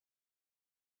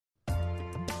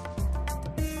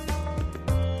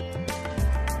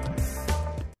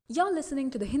You're listening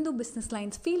to the Hindu Business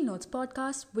Line's Field Notes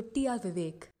podcast with T.R.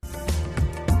 Vivek.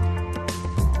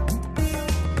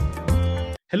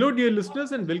 Hello, dear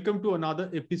listeners, and welcome to another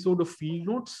episode of Field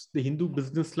Notes, the Hindu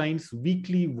Business Line's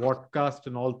weekly podcast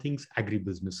on all things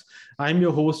agribusiness. I'm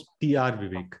your host, T.R.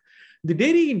 Vivek. The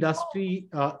dairy industry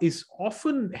is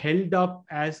often held up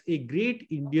as a great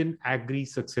Indian agri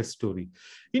success story.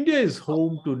 India is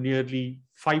home to nearly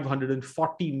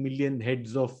 540 million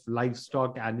heads of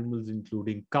livestock animals,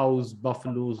 including cows,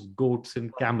 buffaloes, goats,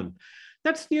 and camel.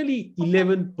 That's nearly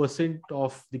 11%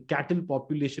 of the cattle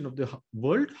population of the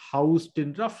world, housed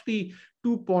in roughly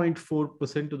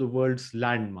 2.4% of the world's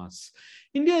land mass.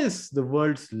 India is the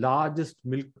world's largest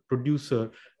milk producer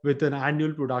with an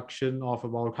annual production of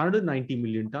about 190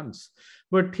 million tons.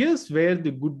 But here's where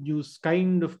the good news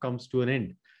kind of comes to an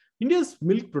end. India's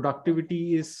milk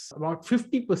productivity is about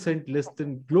 50% less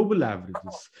than global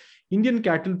averages. Indian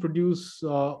cattle produce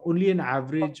only an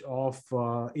average of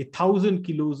 1,000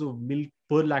 kilos of milk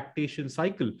per lactation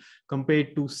cycle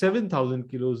compared to 7,000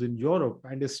 kilos in Europe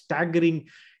and a staggering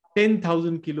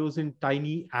 10,000 kilos in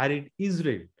tiny arid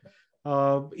Israel.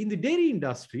 In the dairy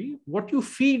industry, what you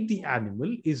feed the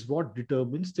animal is what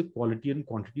determines the quality and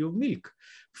quantity of milk.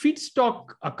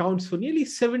 Feedstock accounts for nearly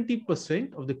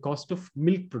 70% of the cost of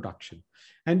milk production,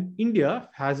 and India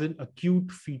has an acute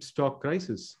feedstock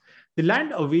crisis. The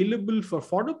land available for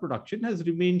fodder production has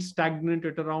remained stagnant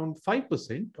at around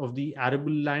 5% of the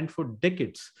arable land for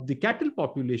decades. The cattle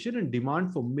population and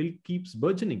demand for milk keeps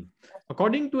burgeoning.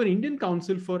 According to an Indian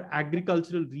Council for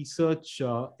Agricultural Research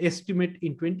estimate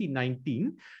in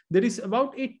 2019, there is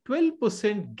about a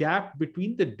 12% gap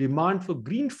between the demand for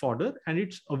green fodder and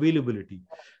its availability.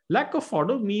 Lack of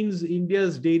fodder means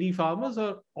India's dairy farmers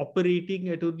are operating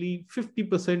at only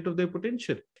 50% of their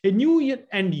potential. A new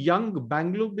and young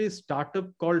Bangalore-based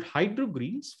startup called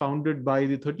Hydrogreens, founded by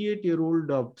the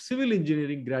 38-year-old civil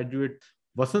engineering graduate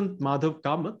Vasant Madhav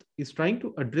Kamath, is trying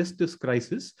to address this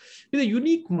crisis with a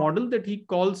unique model that he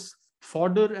calls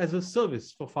fodder as a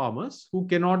service for farmers who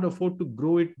cannot afford to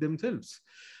grow it themselves.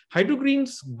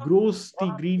 Hydrogreens grows the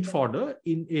green fodder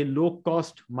in a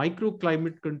low-cost,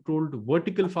 microclimate-controlled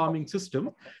vertical farming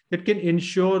system that can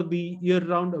ensure the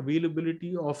year-round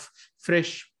availability of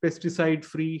fresh,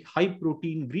 pesticide-free,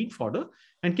 high-protein green fodder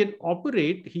and can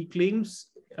operate, he claims,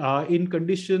 in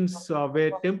conditions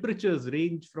where temperatures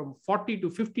range from 40 to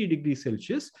 50 degrees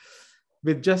Celsius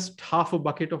with just half a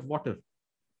bucket of water.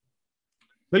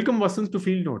 Welcome, Vasant, to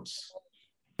Field Notes.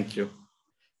 Thank you.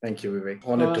 Thank you, Vivek.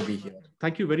 Honored to be here.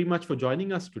 Thank you very much for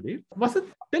joining us today. Vasant,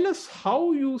 tell us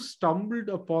how you stumbled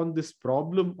upon this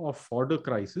problem of fodder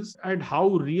crisis and how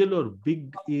real or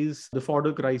big is the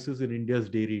fodder crisis in India's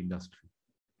dairy industry?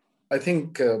 I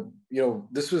think,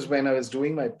 this was when I was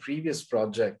doing my previous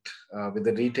project with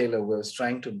the retailer who was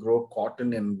trying to grow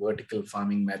cotton in vertical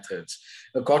farming methods.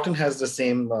 Cotton has the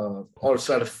same or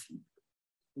sort of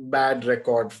bad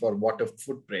record for water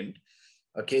footprint.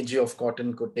 A kg of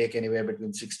cotton could take anywhere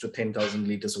between 6 to 10,000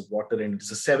 liters of water, and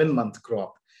it's a 7-month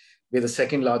crop. We're the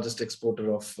second largest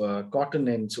exporter of cotton,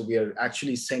 and so we are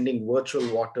actually sending virtual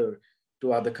water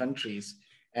to other countries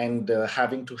and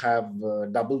having to have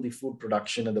double the food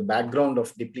production in the background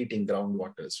of depleting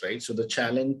groundwaters, right? So the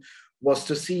challenge was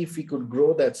to see if we could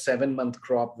grow that 7-month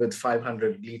crop with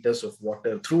 500 liters of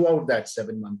water throughout that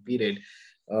 7-month period,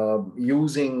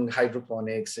 using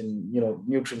hydroponics and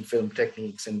nutrient film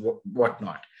techniques and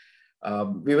whatnot.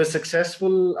 We were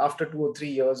successful after 2 or 3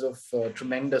 years of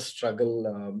tremendous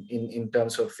struggle in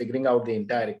terms of figuring out the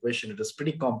entire equation. It was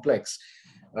pretty complex.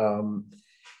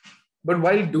 But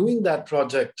while doing that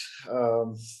project,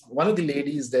 one of the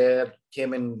ladies there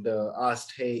came and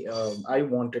asked, hey, I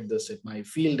wanted this at my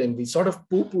field. And we sort of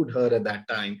poo-pooed her at that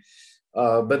time.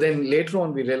 But then later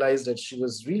on, we realized that she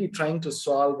was really trying to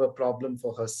solve a problem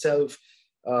for herself,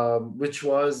 which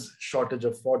was shortage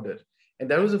of fodder. And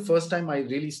that was the first time I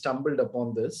really stumbled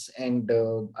upon this. And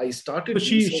I started. So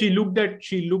she looked at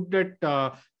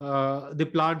the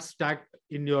plants stacked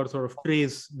in your sort of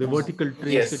trays, the vertical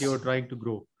trays Yes. that you were trying to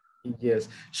grow. Yes,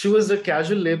 she was a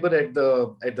casual labor at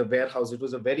the warehouse. It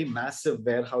was a very massive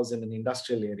warehouse in an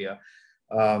industrial area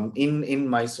in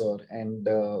Mysore, and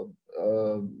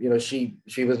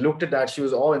she was looked at that. She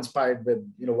was all inspired with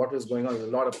what was going on. There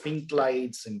was a lot of pink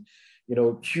lights and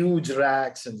huge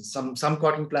racks, and some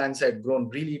cotton plants had grown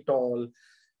really tall.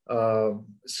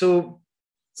 So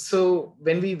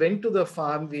when we went to the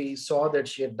farm, we saw that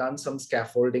she had done some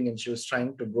scaffolding and she was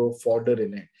trying to grow fodder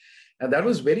in it. And that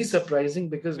was very surprising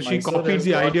because she copied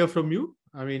the idea from you.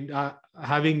 I mean,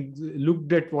 having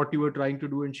looked at what you were trying to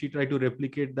do, and she tried to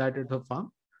replicate that at her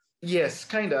farm. Yes,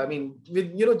 kind of. I mean,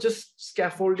 with, just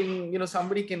scaffolding,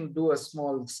 somebody can do a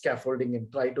small scaffolding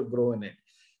and try to grow in it.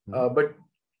 But,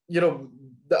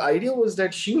 the idea was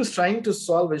that she was trying to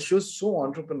solve it. She was so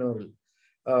entrepreneurial.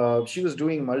 She was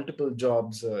doing multiple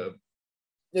jobs at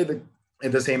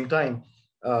the same time.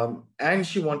 And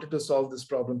she wanted to solve this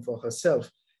problem for herself.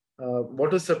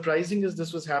 What was surprising is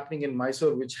this was happening in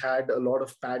Mysore, which had a lot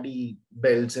of paddy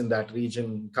belts in that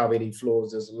region, Kaveri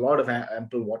flows. There's a lot of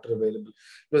ample water available.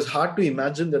 It was hard to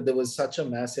imagine that there was such a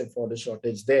massive fodder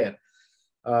shortage there.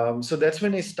 So that's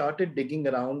when I started digging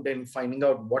around and finding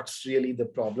out what's really the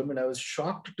problem. And I was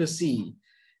shocked to see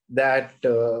that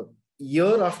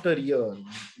year after year,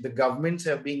 the governments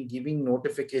have been giving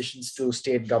notifications to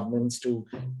state governments to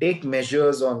take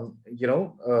measures on,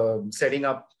 setting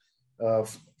up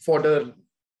fodder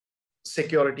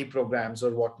security programs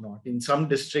or whatnot. In some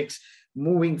districts,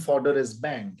 moving fodder is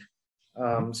banned.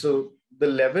 So the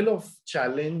level of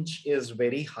challenge is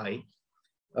very high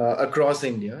across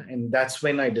India, and that's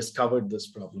when I discovered this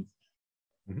problem.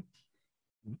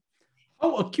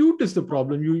 How acute is the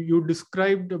problem? You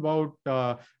described about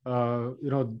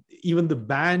even the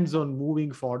bans on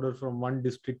moving fodder from one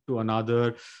district to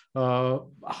another.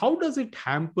 How does it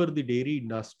hamper the dairy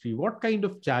industry? What kind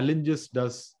of challenges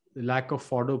does the lack of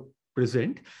fodder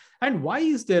present, and why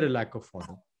is there a lack of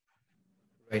fodder?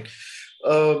 Right.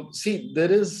 See,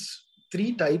 there is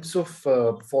three types of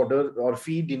fodder or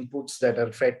feed inputs that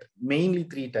are fed. Mainly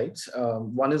three types.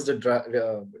 One is the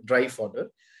dry fodder.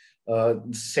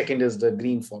 Second is the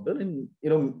green fodder, and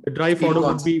the dry fodder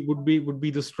would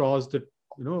be the straws that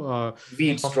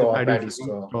wheat straw, paddy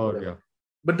straw. Yeah.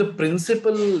 But the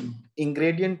principal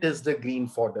ingredient is the green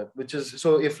fodder, which is,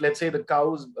 so if let's say the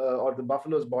cow's or the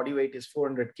buffalo's body weight is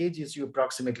 400 kgs, you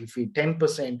approximately feed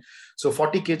 10%. So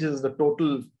 40 kgs is the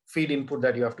total feed input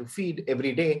that you have to feed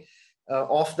every day.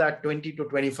 Of that, 20 to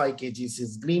 25 kgs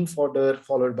is green fodder,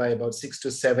 followed by about 6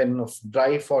 to 7 of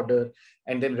dry fodder,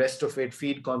 and then rest of it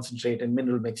feed concentrate and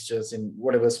mineral mixtures in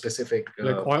whatever specific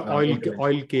like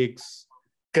oil cakes.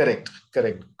 Correct.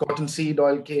 Cottonseed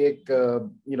oil cake,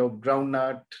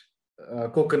 groundnut,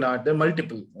 coconut. There are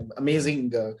multiple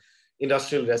amazing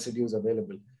industrial residues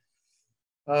available.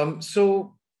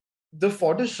 So the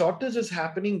fodder shortage is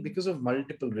happening because of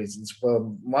multiple reasons.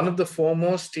 One of the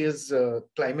foremost is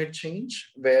climate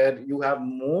change, where you have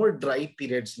more dry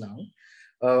periods now,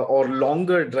 or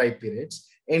longer dry periods.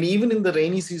 And even in the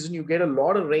rainy season, you get a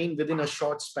lot of rain within a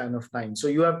short span of time. So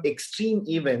you have extreme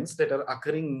events that are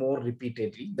occurring more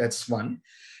repeatedly. That's one.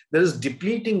 There is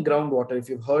depleting groundwater. If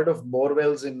you've heard of bore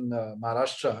wells in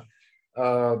Maharashtra,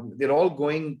 they're all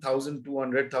going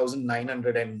 1,200,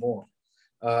 1,900 and more.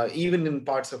 Even in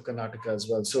parts of Karnataka as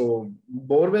well. So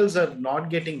bore wells are not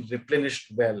getting replenished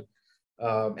well.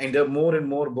 And there are more and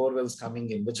more bore wells coming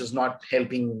in, which is not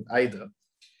helping either.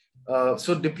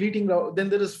 So depleting, then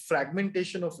there is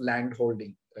fragmentation of land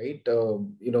holding, right?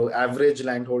 Average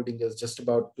land holding is just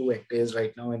about 2 hectares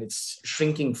right now, and it's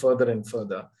shrinking further and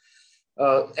further.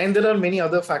 And there are many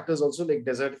other factors also, like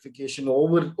desertification,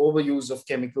 overuse of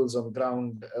chemicals on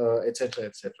ground,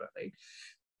 etc., right?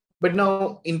 But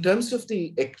now, in terms of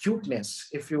the acuteness,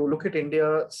 if you look at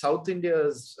India, South India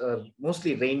is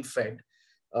mostly rain-fed.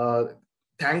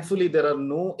 Thankfully, there are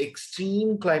no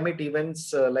extreme climate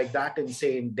events like that in,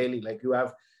 say, in Delhi. Like you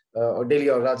have, or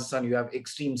Delhi or Rajasthan, you have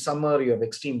extreme summer, you have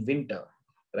extreme winter,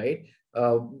 right?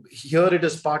 Here it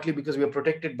is partly because we are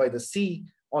protected by the sea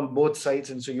on both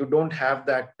sides, and so you don't have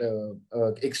that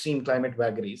extreme climate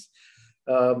vagaries.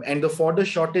 And the fodder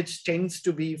shortage tends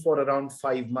to be for around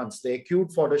 5 months. The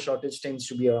acute fodder shortage tends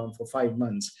to be around for 5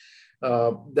 months.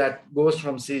 That goes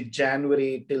from, say,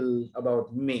 January till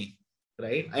about May,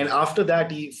 right? And after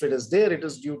that, if it is there, it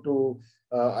is due to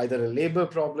either a labor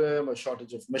problem, a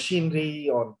shortage of machinery,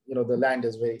 or the land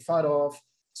is very far off,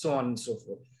 so on and so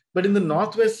forth. But in the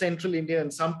northwest central India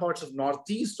and some parts of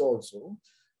northeast also,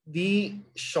 the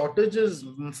shortages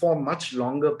for much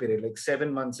longer period, like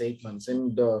 7 months, 8 months.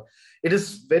 And it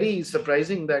is very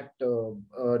surprising that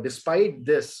despite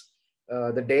this,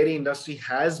 the dairy industry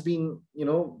has been,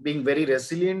 being very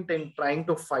resilient and trying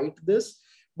to fight this.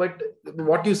 But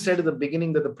what you said at the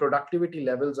beginning, that the productivity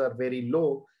levels are very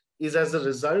low, is as a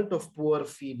result of poor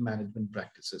feed management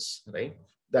practices, right?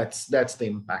 That's the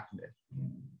impact there.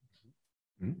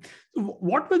 So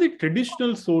what were the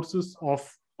traditional sources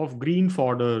of green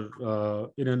fodder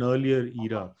in an earlier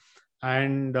era?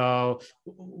 And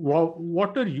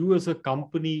what are you as a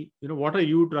company, what are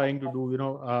you trying to do?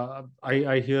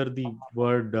 I hear the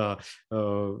word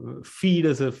feed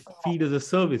as a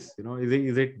service.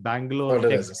 Is it Bangalore Fodder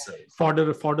tech as a service. fodder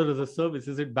as a service?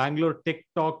 Is it Bangalore tech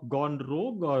talk gone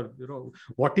rogue, or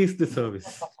what is the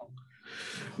service?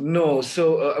 No,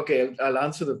 so okay, I'll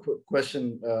answer the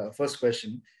question. First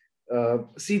question.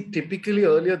 See, typically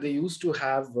earlier they used to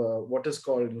have what is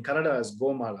called in Kannada as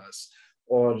gomalas,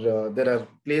 or there are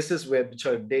places which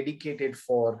are dedicated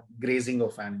for grazing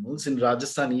of animals. In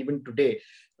Rajasthan, even today,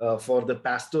 for the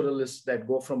pastoralists that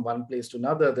go from one place to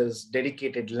another, there's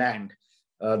dedicated land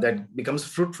that becomes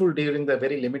fruitful during the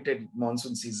very limited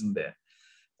monsoon season there.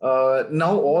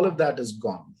 Now all of that is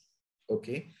gone.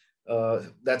 Okay,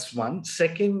 that's one.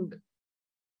 Second,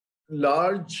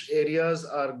 large areas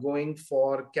are going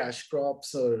for cash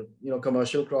crops or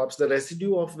commercial crops, the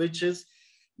residue of which is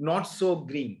not so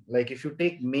green. Like if you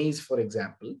take maize, for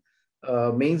example,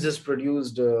 maize is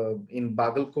produced in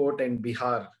Bagalkot and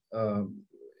Bihar, to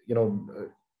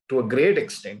a great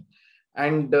extent.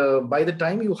 And by the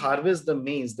time you harvest the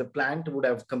maize, the plant would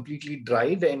have completely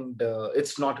dried, and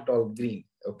it's not at all green.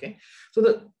 Okay,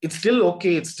 so it's still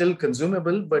okay, it's still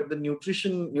consumable, but the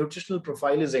nutritional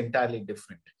profile is entirely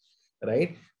different,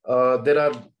 right? There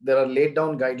are laid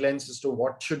down guidelines as to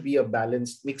what should be a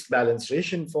mixed balance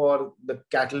ration for the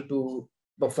cattle to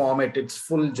perform at its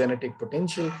full genetic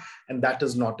potential, and that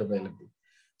is not available.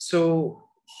 So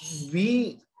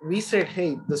we said,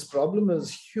 hey, this problem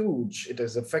is huge. It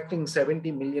is affecting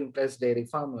 70 million plus dairy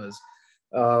farmers,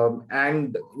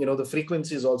 and the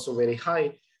frequency is also very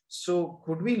high. So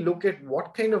could we look at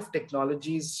what kind of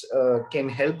technologies can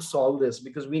help solve this?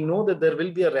 Because we know that there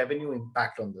will be a revenue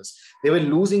impact on this. They were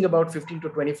losing about 15 to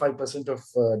 25% of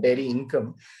dairy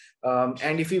income.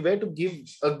 And if we were to give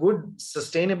a good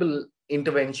sustainable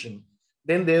intervention,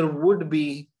 then there would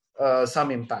be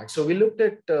some impact. So we looked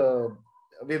at,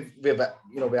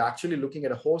 we're actually looking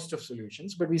at a host of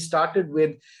solutions, but we started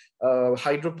with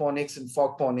hydroponics and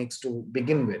fogponics to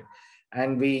begin with.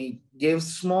 And we gave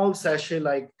small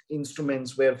sachet-like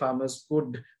instruments where farmers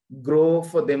could grow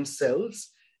for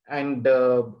themselves and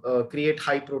create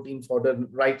high protein fodder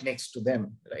right next to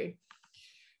them, right?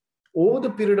 Over the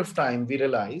period of time, we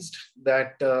realized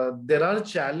that there are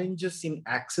challenges in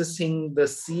accessing the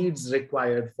seeds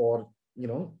required for,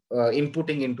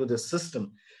 inputting into the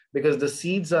system, because the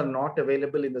seeds are not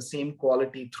available in the same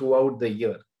quality throughout the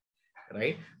year,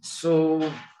 right? So,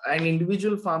 and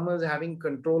individual farmers having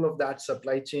control of that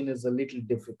supply chain is a little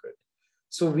difficult.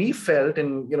 So we felt,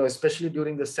 and especially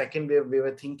during the second wave, we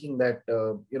were thinking that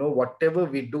whatever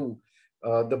we do,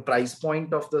 the price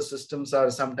point of the systems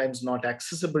are sometimes not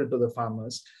accessible to the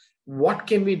farmers. What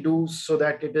can we do so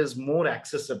that it is more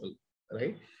accessible,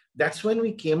 right? That's when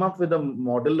we came up with a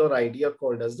model or idea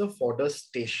called as the fodder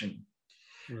station.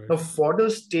 Right. A fodder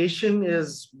station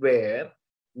is where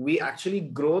we actually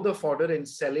grow the fodder and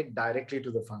sell it directly to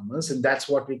the farmers. And that's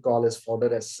what we call as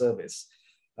fodder as service.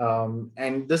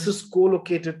 And this is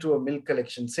co-located to a milk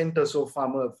collection center. So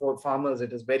for farmers,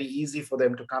 it is very easy for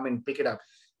them to come and pick it up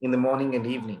in the morning and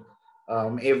evening,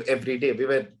 every day.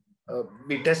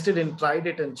 We tested and tried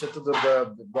it, and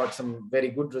Chitradurga got some very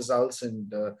good results.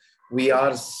 And we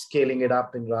are scaling it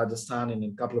up in Rajasthan and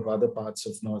in a couple of other parts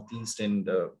of Northeast and,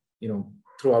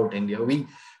 throughout India.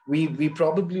 We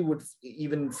probably would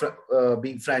even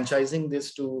be franchising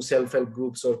this to self-help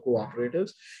groups or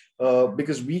cooperatives,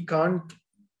 because we can't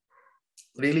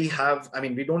really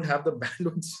we don't have the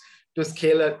bandwidth to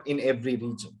scale up in every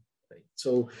region. Right?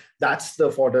 So that's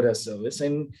the fodder as service,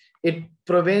 and it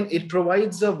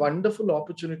provides a wonderful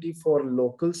opportunity for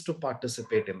locals to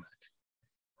participate in that.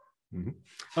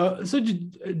 Mm-hmm. So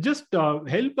just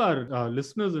help our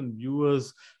listeners and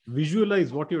viewers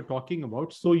visualize what you're talking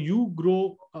about. So you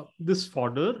grow this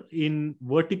fodder in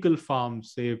vertical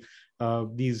farms, say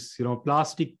these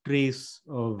plastic trays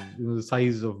of the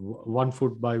size of 1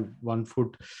 foot by 1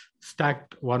 foot,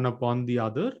 stacked one upon the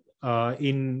other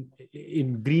in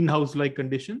greenhouse-like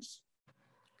conditions.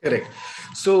 Correct.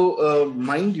 So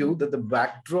mind you that the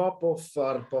backdrop of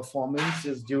our performance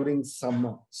is during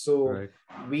summer. So right.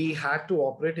 We had to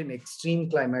operate in extreme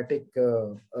climatic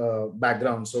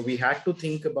background. So we had to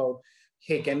think about,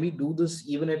 hey, can we do this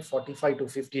even at 45 to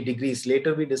 50 degrees?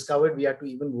 Later, we discovered we had to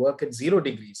even work at 0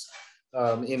 degrees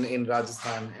in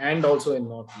Rajasthan and also in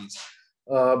Northeast.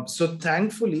 So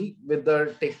thankfully,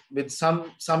 with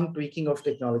some tweaking of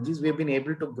technologies, we've been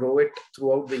able to grow it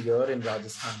throughout the year in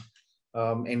Rajasthan.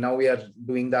 And now we are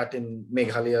doing that in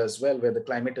Meghalaya as well, where the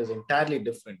climate is entirely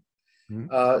different.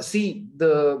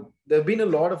 Mm-hmm. There have been a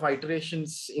lot of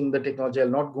iterations in the technology. I'll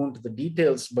not go into the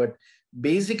details, but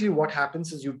Basically what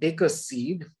happens is you take a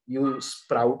seed, you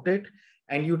sprout it,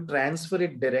 and you transfer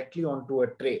it directly onto a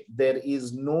tray. There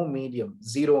is no medium,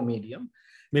 zero medium.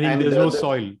 Meaning And there's no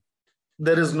soil.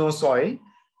 there is no soil.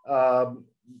 Um,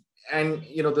 and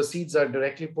the seeds are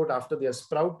directly put after they are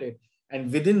sprouted.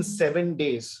 And within 7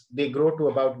 days, they grow to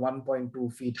about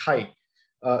 1.2 feet high,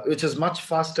 which is much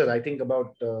faster, I think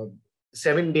about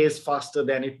 7 days faster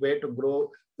than it were to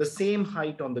grow the same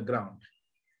height on the ground.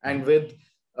 And with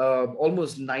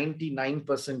almost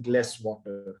 99% less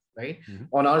water, right?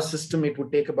 On our system, it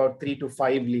would take about 3 to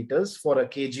 5 liters for a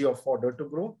kg of fodder to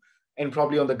grow. And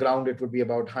probably on the ground, it would be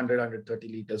about 130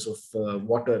 liters of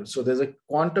water. So there's a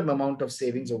quantum amount of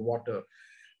savings of water.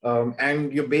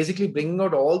 And you're basically bringing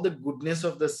out all the goodness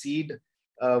of the seed,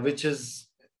 which is,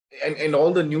 and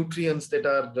all the nutrients that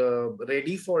are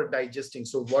ready for digesting.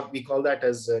 So what we call that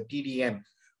as TDN,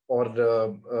 or,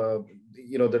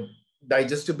 the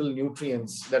digestible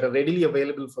nutrients that are readily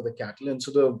available for the cattle. And so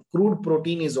the crude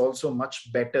protein is also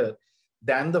much better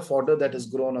than the fodder that is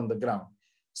grown on the ground.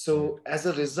 So as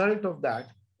a result of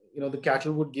that, the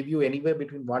cattle would give you anywhere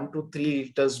between 1 to 3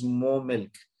 liters more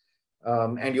milk.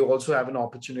 And you also have an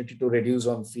opportunity to reduce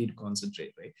on feed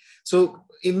concentrate, right? So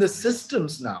in the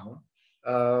systems now,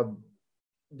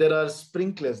 there are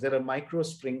sprinklers, there are micro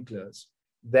sprinklers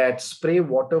that spray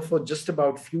water for just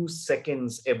about few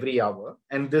seconds every hour.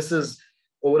 And this is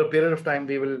over a period of time,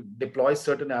 we will deploy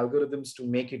certain algorithms to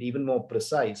make it even more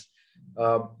precise.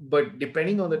 But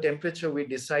depending on the temperature, we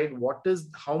decide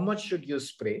how much should you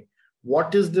spray,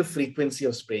 what is the frequency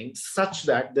of spraying, such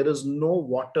that there is no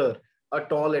water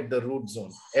at all at the root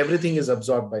zone. Everything is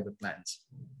absorbed by the plants.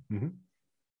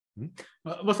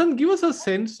 Vasant, give us a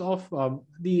sense of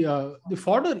the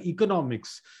fodder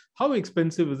economics. How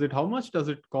expensive is it? How much does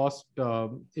it cost a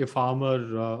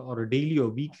farmer or a daily or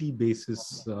weekly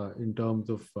basis in terms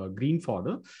of green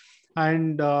fodder?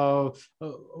 And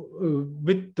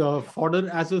with fodder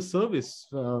as a service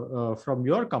from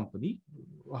your company,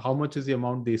 how much is the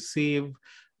amount they save?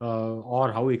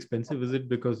 Or how expensive is it?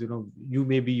 Because you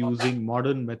may be using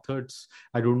modern methods.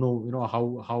 I don't know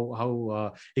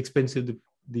how expensive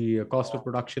the cost of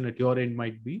production at your end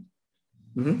might be.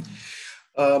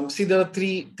 See, there are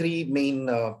three main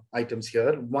items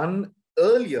here. One,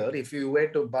 earlier, if you were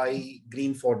to buy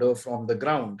green fodder from the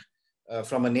ground,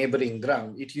 from a neighboring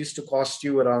ground, it used to cost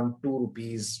you around 2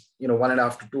 rupees,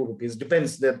 1.5 to 2 rupees.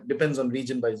 Depends on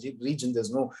region by region.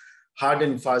 There's no hard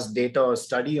and fast data or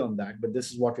study on that, but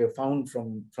this is what we have found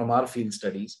from our field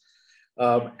studies.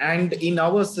 And in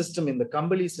our system, in the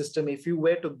Kambali system, if you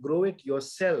were to grow it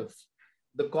yourself,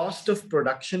 the cost of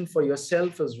production for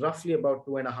yourself is roughly about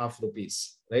 2.5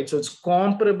 rupees, right? So it's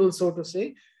comparable, so to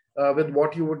say, with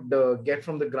what you would get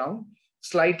from the ground,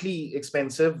 slightly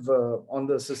expensive on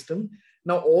the system.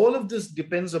 Now, all of this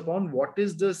depends upon what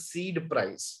is the seed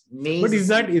price. But is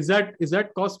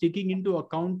that cost taking into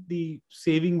account the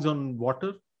savings on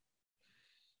water?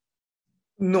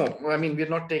 No, I mean, we're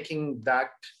not taking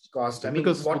that cost. I mean,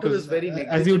 because water is very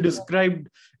negligible. As you described,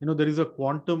 there is a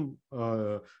quantum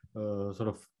sort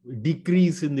of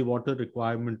decrease in the water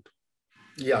requirement.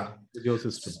 With your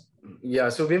system. Yeah,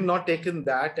 so we've not taken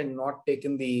that and not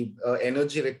taken the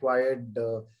energy required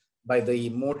by the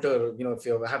motor. If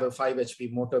you have a 5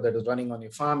 HP motor that is running on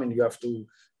your farm and you have to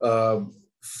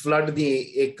flood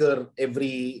the acre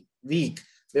every week,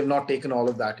 we've not taken all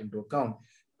of that into account.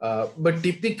 But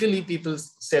typically people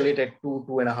sell it at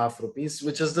 2.5 rupees,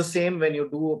 which is the same when you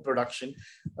do a production.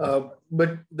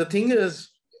 But the thing is,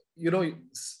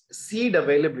 seed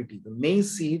availability, the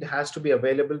maize seed has to be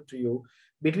available to you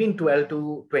between 12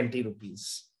 to 20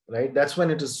 rupees, right? That's when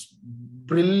it is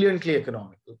brilliantly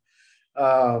economical.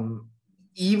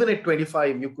 Even at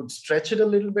 25, you could stretch it a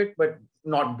little bit, but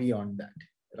not beyond that,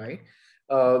 right?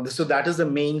 So that is the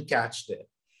main catch there.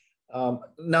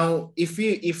 Now, if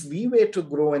we were to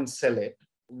grow and sell it,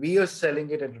 we are selling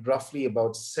it at roughly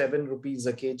about 7 rupees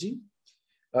a kg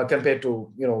compared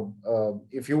to,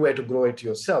 if you were to grow it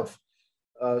yourself.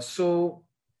 So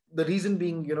the reason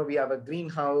being, we have a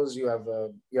greenhouse, you have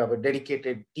a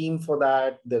dedicated team for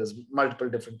that. There's multiple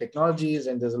different technologies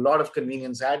and there's a lot of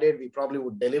convenience added. We probably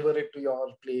would deliver it to your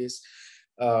place.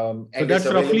 So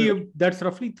that's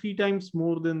roughly 3 times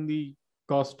more than the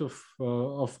cost of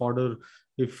fodder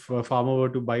if a farmer were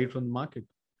to buy it from the market.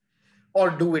 Or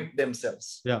do it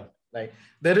themselves. Yeah. Right.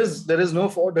 There is no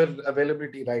fodder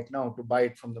availability right now to buy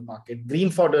it from the market. Green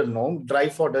fodder, no. Dry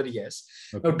fodder, yes.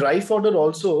 Okay. Now, dry fodder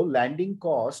also, landing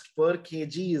cost per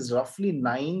kg is roughly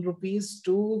 9 rupees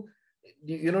to,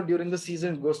 during the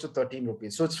season, it goes to 13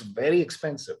 rupees. So it's very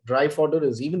expensive. Dry fodder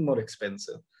is even more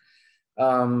expensive.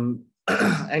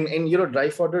 and dry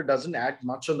fodder doesn't add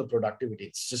much on the productivity.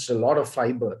 It's just a lot of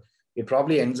fiber. It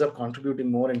probably ends up contributing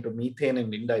more into methane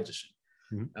and indigestion.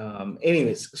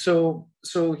 Anyways, so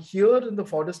here in the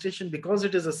fodder station, because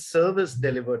it is a service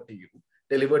delivered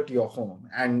to your home,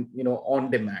 and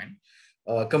on demand,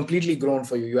 completely grown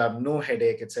for you, you have no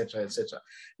headache, etc., etc.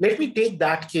 Let me take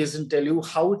that case and tell you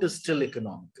how it is still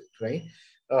economical, right?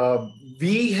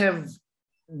 We have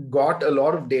got a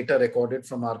lot of data recorded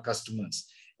from our customers,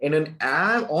 and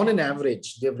on an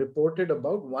average, they've reported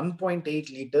about 1.8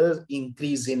 liters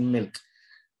increase in milk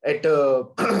at a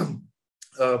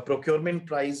procurement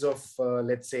price of,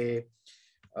 let's say,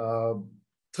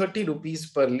 30 rupees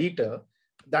per liter.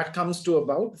 That comes to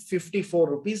about 54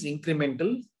 rupees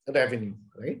incremental revenue,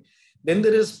 right? Then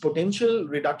there is potential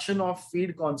reduction of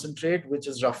feed concentrate, which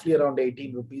is roughly around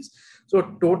 18 rupees. So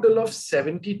a total of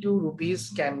 72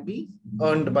 rupees can be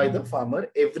earned by the farmer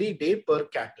every day per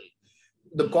cattle.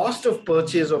 The cost of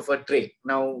purchase of a tray.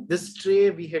 Now, this tray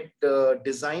we had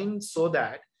designed so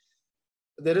that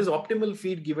there is optimal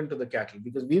feed given to the cattle,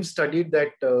 because we've studied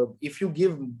that if you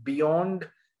give beyond,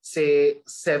 say,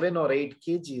 7 or 8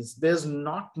 kgs, there's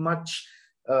not much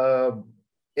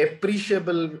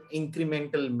appreciable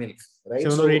incremental milk, right?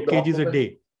 7 or 8 kgs a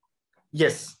day.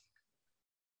 Yes.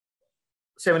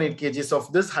 7, 8 kgs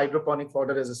of this hydroponic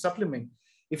fodder as a supplement.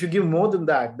 If you give more than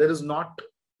that, there is not,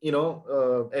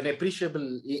 an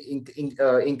appreciable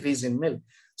increase in milk.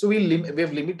 So we've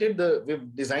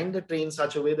designed the tray in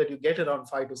such a way that you get around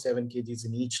 5 to 7 kgs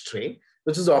in each tray,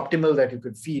 which is optimal that you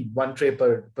could feed. One tray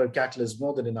per cattle is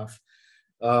more than enough.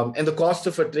 And the cost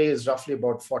of a tray is roughly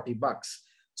about $40.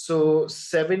 So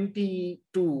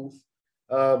 72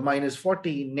 minus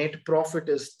 40, net profit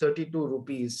is 32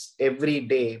 rupees every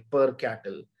day per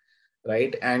cattle,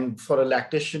 right? And for a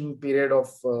lactation period of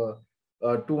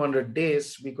 200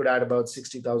 days, we could add about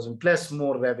 60,000 plus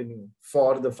more revenue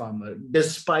for the farmer,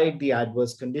 despite the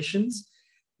adverse conditions,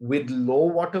 with low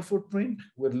water footprint,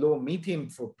 with low methane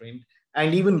footprint,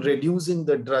 and even reducing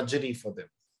the drudgery for them.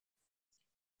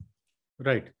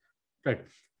 Right.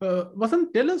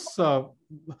 Vasant, tell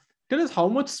us how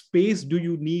much space do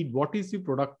you need? What is the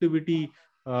productivity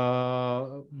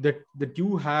that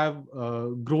you have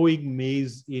growing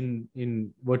maize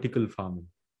in vertical farming?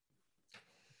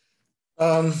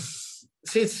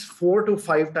 Say it's 4 to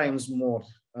 5 times more,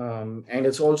 and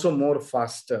it's also more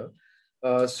faster.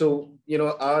 So,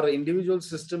 our individual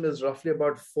system is roughly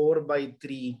about 4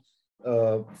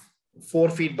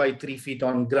 feet by 3 feet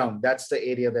on ground. That's the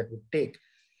area that would take.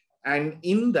 And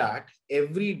in that,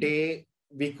 every day,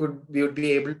 we would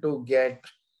be able to get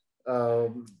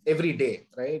every day,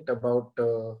 right, about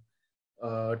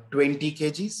 20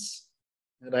 kgs,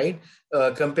 right?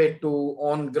 Compared to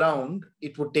on ground,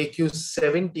 it would take you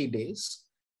 70 days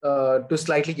to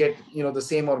slightly get, the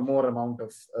same or more amount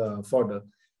of fodder,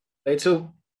 right?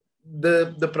 So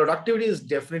the productivity is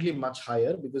definitely much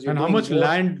higher because you're and how much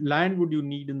land would you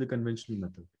need in the conventional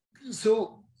method?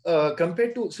 So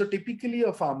so typically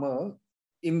a farmer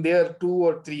in their 2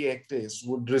 or 3 hectares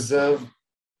would reserve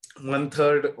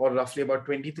 1/3 or roughly about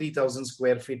 23,000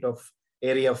 square feet of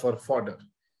area for fodder.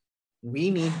 We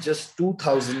need just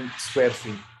 2,000 square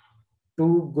feet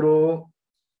to grow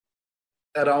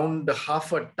around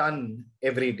half a ton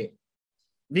every day.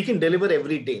 We can deliver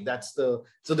every day. So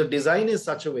the design is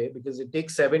such a way, because it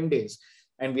takes 7 days,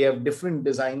 and we have different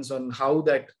designs on how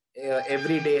that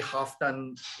every day half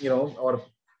ton, or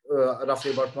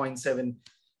roughly about 0.7,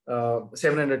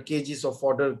 700 kgs of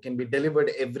fodder can be delivered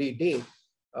every day.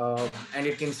 And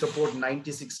it can support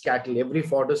 96 cattle. Every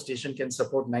fodder station can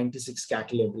support 96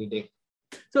 cattle every day.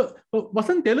 So,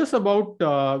 Vasant, tell us about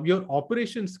your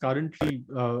operations currently.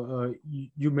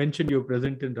 You mentioned you're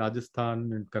present in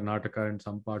Rajasthan and Karnataka and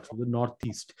some parts of the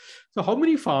Northeast. So, how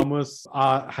many farmers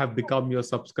have become your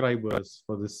subscribers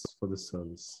for this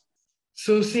service?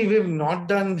 So, see, we've not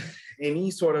done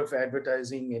any sort of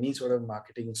advertising, any sort of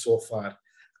marketing so far,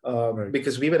 right.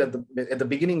 Because we were at the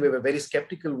beginning, we were very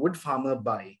skeptical. Would farmer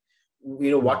buy?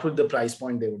 What would the price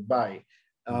point they would buy?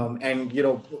 And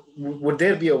would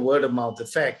there be a word of mouth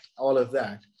effect? All of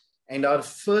that. And our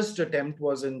first attempt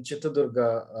was in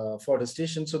Chitradurga fodder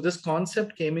station. So this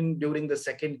concept came in during the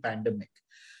second pandemic.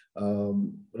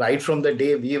 Right from the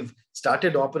day we've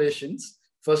started operations,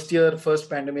 first year, first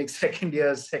pandemic, second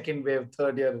year, second wave,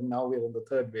 third year, and now we're in the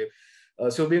third wave.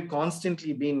 So we've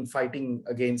constantly been fighting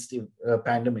against the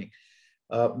pandemic.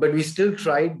 But we still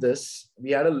tried this.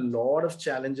 We had a lot of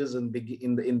challenges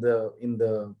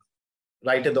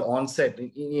right at the onset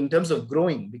in terms of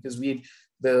growing, because we'd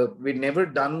never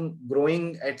done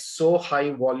growing at so high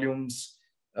volumes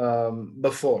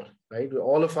before, right?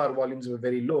 All of our volumes were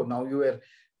very low. Now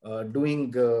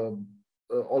doing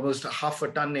almost half a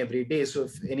ton every day. So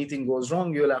if anything goes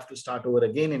wrong, you'll have to start over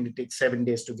again, and it takes 7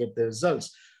 days to get the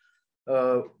results.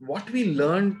 What we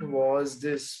learned was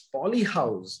this poly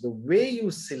house, the way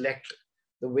you select,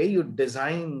 the way you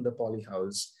design the poly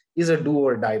house is a do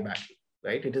or die battle,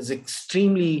 right? It is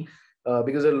extremely,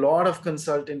 because a lot of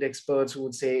consultant experts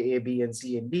would say A, B, and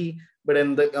C, and D, but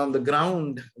on the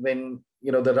ground, when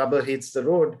the rubber hits the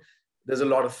road, there's a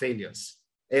lot of failures,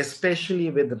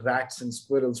 especially with rats and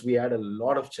squirrels. We had a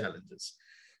lot of challenges.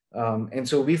 And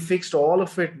so we fixed all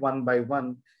of it one by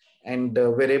one, and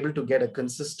we're able to get a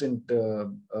consistent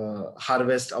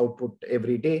harvest output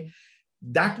every day.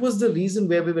 That was the reason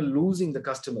where we were losing the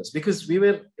customers, because we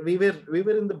were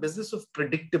in the business of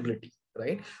predictability,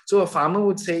 right? So a farmer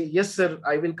would say, yes, sir,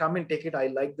 I will come and take it. I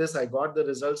like this. I got the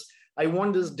results. I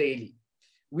want this daily.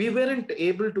 We weren't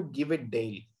able to give it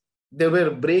daily. There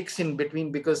were breaks in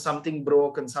between because something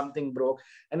broke. And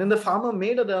then the farmer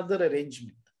made another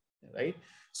arrangement, right?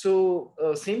 So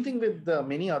same thing with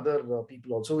many other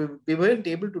people also. We weren't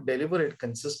able to deliver it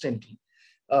consistently.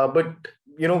 But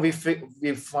we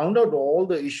found out all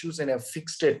the issues and have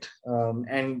fixed it.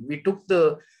 And we took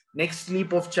the next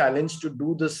leap of challenge to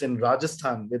do this in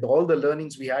Rajasthan with all the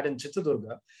learnings we had in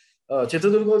Chitradurga.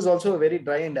 Chitradurga is also a very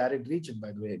dry and arid region,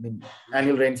 by the way. I mean,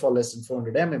 annual rainfall less than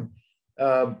 400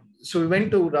 mm. So we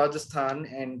went to Rajasthan,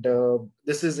 and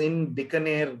this is in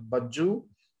Bikaner, Bajju,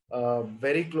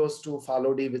 very close to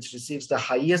Falodi, which receives the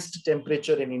highest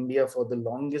temperature in India for the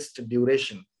longest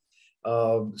duration.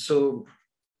 So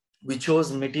we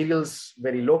chose materials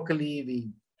very locally.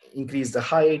 We increased the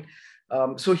height.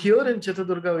 So here in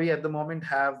Chitradurga, we at the moment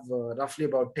have roughly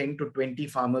about 10 to 20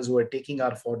 farmers who are taking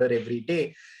our fodder every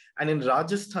day. And in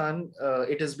Rajasthan,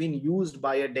 it has been used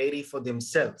by a dairy for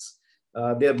themselves.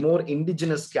 There are more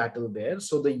indigenous cattle there.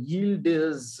 So the yield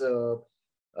is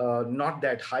not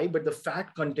that high, but the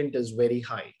fat content is very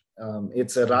high.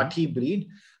 It's a Rathi breed.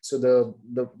 So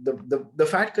the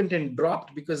fat content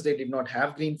dropped because they did not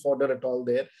have green fodder at all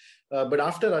there. But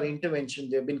after our intervention,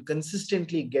 they've been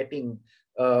consistently getting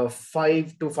 5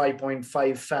 to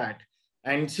 5.5 fat.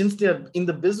 And since they're in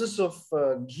the business of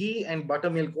ghee and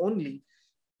buttermilk only,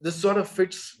 this sort of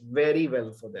fits very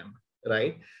well for them,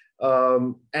 right?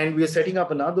 And we are setting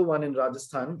up another one in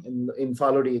Rajasthan, in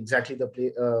Falodi, exactly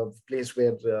the place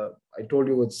where I told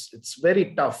you it's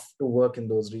very tough to work in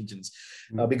those regions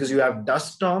because you have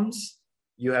dust storms,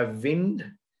 you have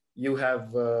wind, you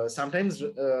have sometimes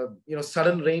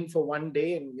sudden rain for one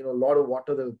day, and a lot of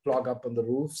water will clog up on the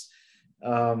roofs,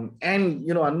 and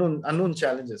unknown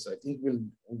challenges. I think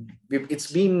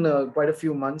it's been quite a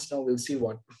few months now. We'll see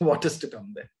what is to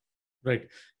come there. Right.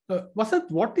 Vasant,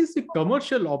 what is the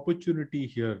commercial opportunity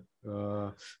here?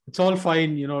 It's all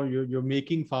fine, you're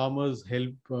making farmers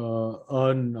help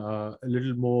earn a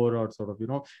little more, or sort of,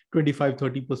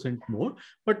 25-30% more.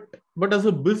 But as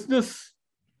a business,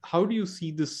 how do you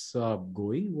see this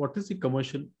going? What is the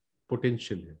commercial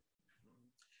potential here?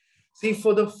 See,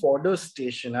 for the fodder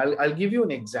station, I'll give you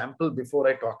an example before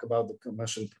I talk about the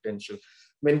commercial potential.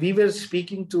 When we were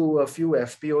speaking to a few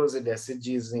FPOs and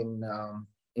SHGs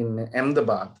in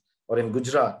Ahmedabad or in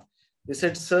Gujarat, they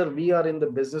said, sir, we are in the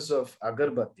business of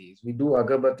agarbattis. We do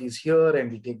agarbattis here,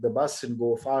 and we take the bus and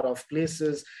go far off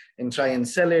places and try and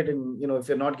sell it. And, if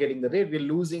you're not getting the rate, we're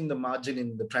losing the margin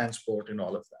in the transport and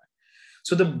all of that.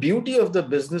 So the beauty of the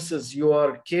business is you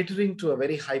are catering to a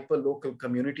very hyper-local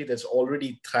community that's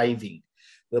already thriving.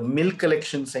 The milk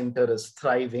collection center is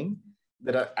thriving.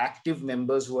 There are active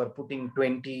members who are putting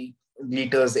 20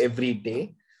 liters every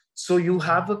day. So you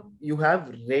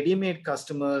have ready-made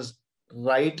customers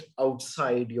right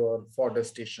outside your fodder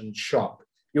station shop.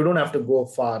 You don't have to go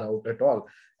far out at all.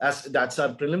 As that's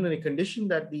our preliminary condition,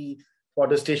 that the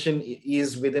fodder station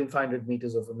is within 500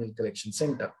 meters of a milk collection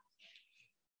center.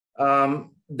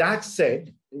 That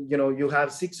said, you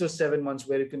have 6 or 7 months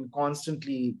where you can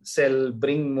constantly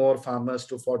bring more farmers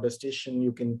to fodder station.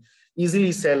 You can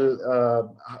easily sell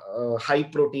high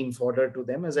protein fodder to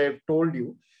them. As I've told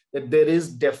you, that there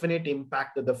is definite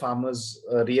impact that the farmers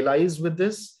realize with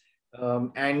this.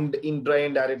 And in dry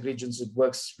and arid regions, it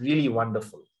works really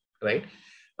wonderful, right?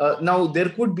 Now, there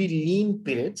could be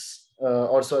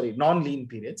non-lean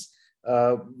periods,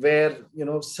 where,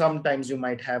 sometimes you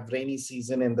might have rainy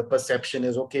season and the perception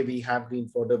is, okay, we have green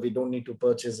fodder, we don't need to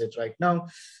purchase it right now.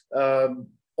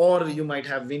 Or you might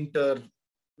have winter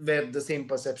where the same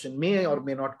perception may or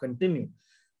may not continue.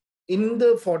 In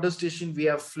the fodder station, we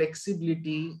have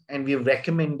flexibility, and we have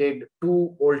recommended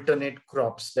 2 alternate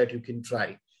crops that you can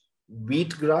try: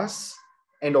 wheatgrass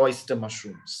and oyster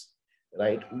mushrooms,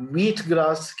 right?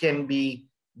 Wheatgrass can be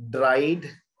dried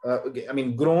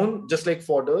grown just like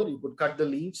fodder. You could cut the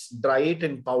leaves, dry it,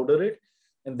 and powder it,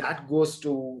 and that goes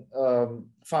to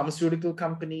pharmaceutical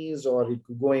companies, or it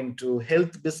could go into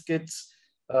health biscuits,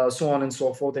 so on and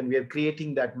so forth. And we are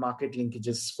creating that market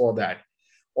linkages for that.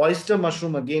 Oyster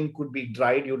mushroom, again, could be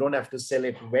dried. You don't have to sell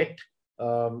it wet.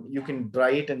 You can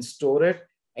dry it and store it,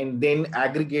 and then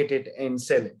aggregate it and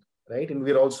sell it, right? And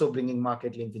we're also bringing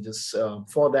market linkages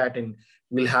for that, and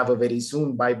we'll have a very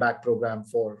soon buyback program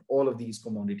for all of these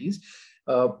commodities.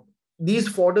 These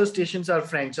fodder stations are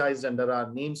franchised under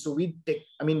our name, so we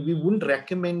wouldn't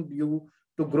recommend you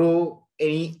to grow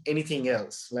anything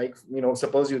else. Like,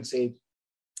 suppose you'd say,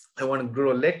 I want to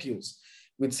grow lettuce.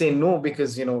 We'd say no,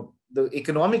 because the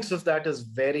economics of that is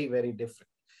very, very different.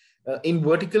 In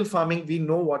vertical farming, we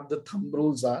know what the thumb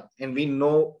rules are, and we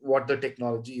know what the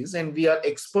technology is, and we are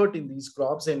expert in these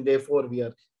crops, and therefore we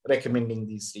are recommending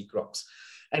these 3 crops.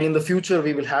 And in the future,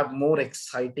 we will have more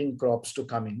exciting crops to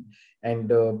come in, and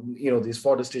this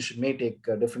forestation may take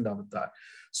a different avatar.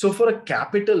 So for a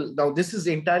capital, now this is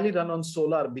entirely run on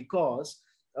solar, because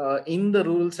in the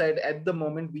rural side at the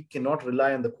moment, we cannot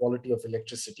rely on the quality of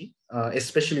electricity,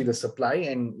 especially the supply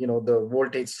and the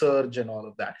voltage surge and all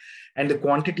of that. And the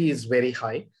quantity is very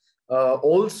high.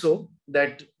 Also,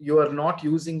 that you are not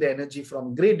using the energy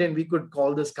from grid, and we could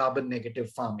call this carbon negative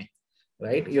farming,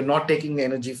 right? You're not taking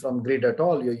energy from grid at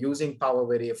all. You're using power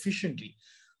very efficiently.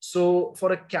 So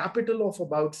for a capital of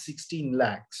about 16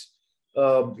 lakhs,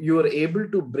 you are able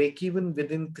to break even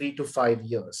within 3 to 5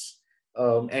 years.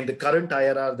 And the current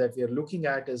IRR that we are looking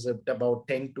at is at about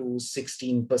 10 to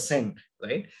 16%,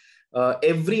 right?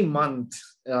 Every month,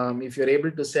 if you're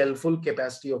able to sell full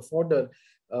capacity of fodder,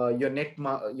 your net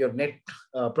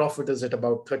profit is at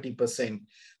about 30%.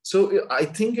 So I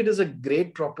think it is a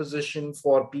great proposition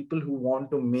for people who want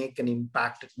to make an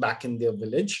impact back in their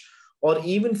village, or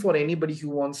even for anybody who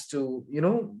wants to,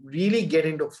 really get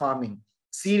into farming,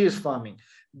 serious farming,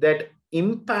 that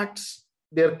impacts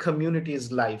their community's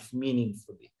life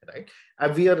meaningfully, right?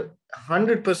 And we are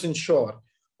 100% sure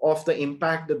of the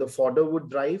impact that the fodder would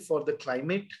drive for the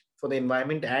climate, for the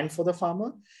environment, and for the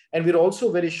farmer. And we're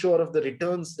also very sure of the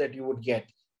returns that you would get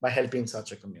by helping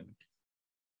such a community.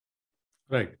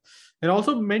 Right. And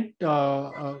also meant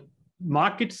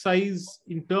market size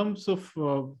in terms of,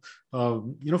 for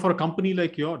a company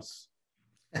like yours,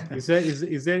 is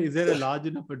there a large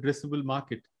enough addressable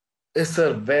market? It's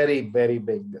a very, very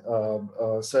big,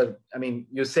 sir.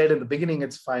 You said in the beginning,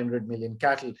 it's 500 million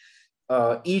cattle.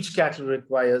 Each cattle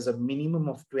requires a minimum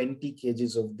of 20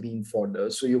 kgs of green fodder.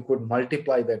 So you could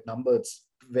multiply that number. It's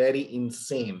very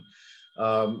insane.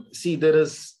 There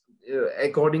is,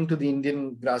 according to the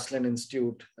Indian Grassland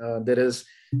Institute, the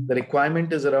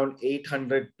requirement is around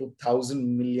 800 to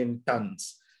 1,000 million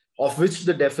tons, of which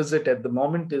the deficit at the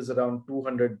moment is around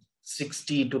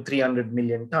 260 to 300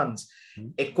 million tons.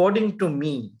 According to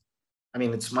me,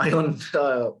 it's my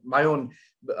own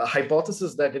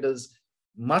hypothesis that it is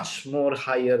much more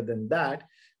higher than that,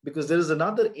 because there is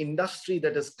another industry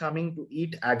that is coming to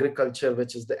eat agriculture,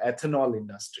 which is the ethanol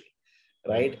industry,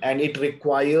 right? And it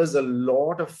requires a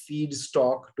lot of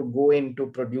feedstock to go into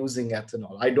producing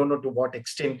ethanol. I don't know to what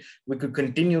extent we could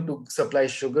continue to supply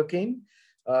sugarcane,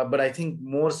 but I think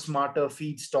more smarter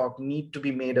feedstock need to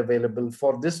be made available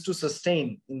for this to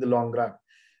sustain in the long run,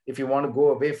 if you want to go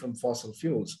away from fossil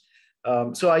fuels.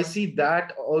 So I see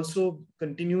that also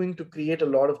continuing to create a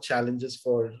lot of challenges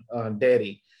for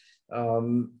dairy.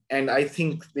 And I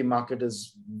think the market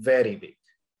is very big.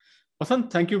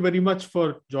 Vasant, thank you very much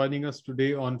for joining us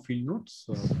today on Field Notes.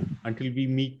 Until we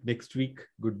meet next week,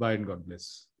 goodbye and God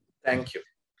bless. Thank you.